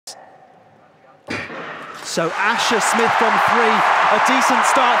So Asher-Smith from 3, a decent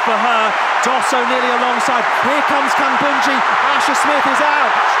start for her. Dosso nearly alongside. Here comes Kambundji. Asher-Smith is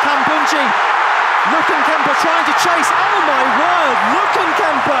out. Kambundji. LÜCKENKEMPER trying to chase. Oh my word,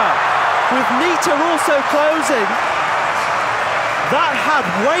 LÜCKENKEMPER with Neita also closing. That had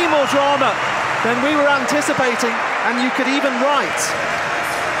way more drama than we were anticipating, and you could even write.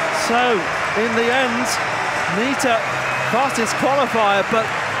 So, in the end, Neita fastest qualifier, but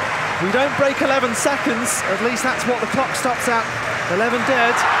we don't break 11 seconds. At least that's what the clock stops at. 11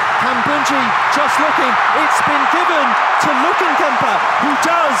 dead. Kambundji just looking. It's been given to LÜCKENKEMPER, who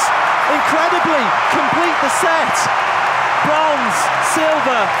does incredibly complete the set. Bronze,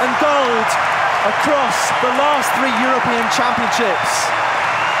 silver and gold across the last 3 European Championships.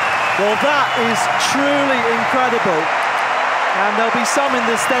 Well, that is truly incredible. And there'll be some in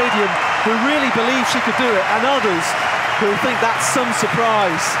this stadium who really believe she could do it, and others who think that's some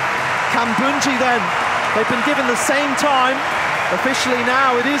surprise. Kambundji then, they've been given the same time. Officially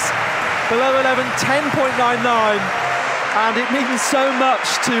now it is below 11, 10.99. And it means so much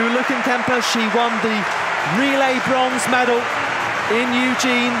to LÜCKENKEMPER. She won the relay bronze medal in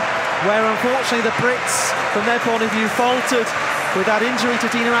Eugene, where unfortunately the Brits, from their point of view, faltered with that injury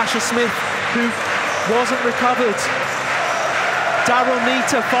to Dina ASHER-SMITH, who wasn't recovered. Daryll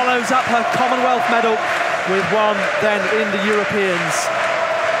NEITA follows up her Commonwealth medal with one then in the Europeans.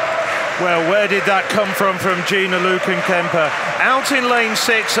 Well, where did that come from Gina LÜCKENKEMPER? Out in lane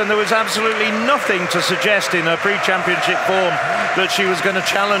 6, and there was absolutely nothing to suggest in her pre-championship form that she was going to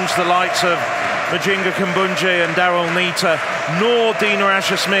challenge the likes of Mujinga KAMBUNDJI and Daryll NEITA, nor Dina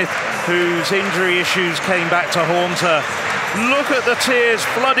ASHER-SMITH, whose injury issues came back to haunt her. Look at the tears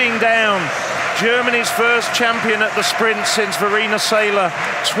flooding down. Germany's first champion at the sprint since Verena Seiler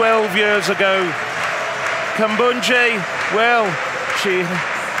 12 years ago. KAMBUNDJI, well, she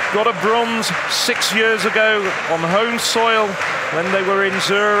got a bronze 6 years ago on home soil when they were in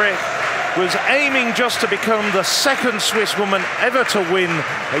Zurich, was aiming just to become the second Swiss woman ever to win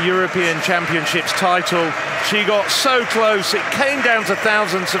a European Championships title. She got so close, it came down to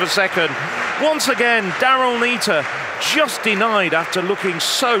thousandths of a second. Once again, Daryll NEITA just denied after looking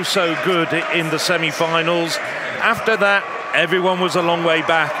so good in the semi-finals. After that, everyone was a long way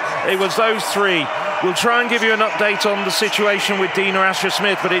back. It was those 3. We'll try and give you an update on the situation with Dina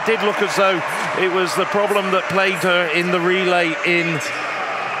ASHER-SMITH, but it did look as though it was the problem that plagued her in the relay in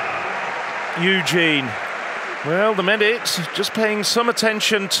Eugene. Well, the medics just paying some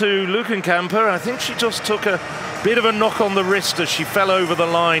attention to LÜCKENKEMPER. I think she just took a bit of a knock on the wrist as she fell over the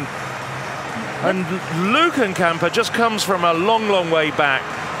line. And LÜCKENKEMPER just comes from a long way back.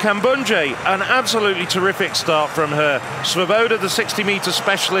 Kambundjji, an absolutely terrific start from her. Swoboda, the 60-meter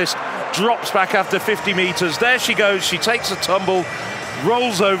specialist, drops back after 50 meters. There she goes, she takes a tumble,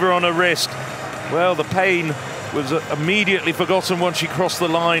 rolls over on her wrist. Well, the pain was immediately forgotten once she crossed the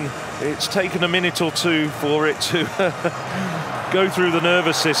line. It's taken a minute or 2 for it to go through the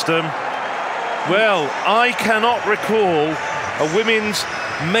nervous system. Well, I cannot recall a women's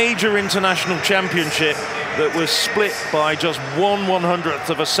major international championship that was split by just 1/100th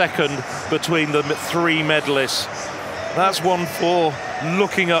of a second between the 3 medalists. That's one for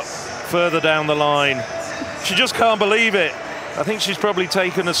looking up further down the line. She just can't believe it. I think she's probably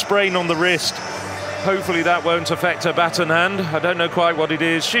taken a sprain on the wrist. Hopefully that won't affect her baton hand. I don't know quite what it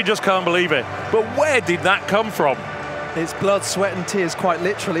is. She just can't believe it. But where did that come from? It's blood, sweat and tears, quite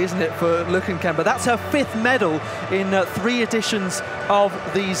literally, isn't it, for LÜCKENKEMPER? That's her 5th medal in 3 editions of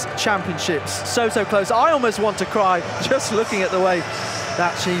these championships. So close. I almost want to cry just looking at the way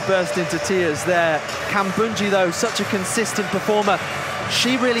that she burst into tears there. Kambundjji, though, such a consistent performer.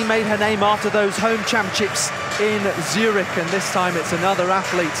 She really made her name after those home championships in Zurich, and this time it's another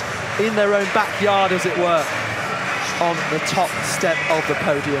athlete in their own backyard, as it were, on the top step of the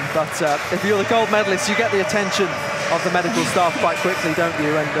podium. But if you're the gold medalist, you get the attention of the medical staff quite quickly, don't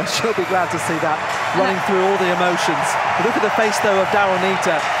you? And she'll be glad to see that running through all the emotions. Look at the face, though, of Daryll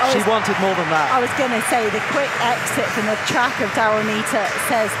NEITA. She wanted more than that. I was going to say, the quick exit from the track of Daryll NEITA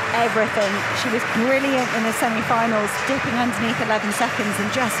says everything. She was brilliant in the semi-finals, dipping underneath 11 seconds,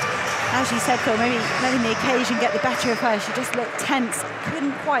 and just, as you said, Phil, maybe letting the occasion get the better of her. She just looked tense,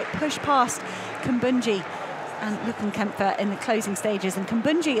 couldn't quite push past Kambundjji and LÜCKENKEMPER in the closing stages. And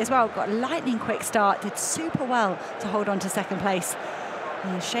Kambundjji as well got a lightning quick start, did super well to hold on to 2nd place.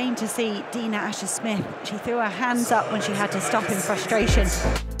 And a shame to see Dina ASHER-SMITH. She threw her hands up when she had to stop in frustration.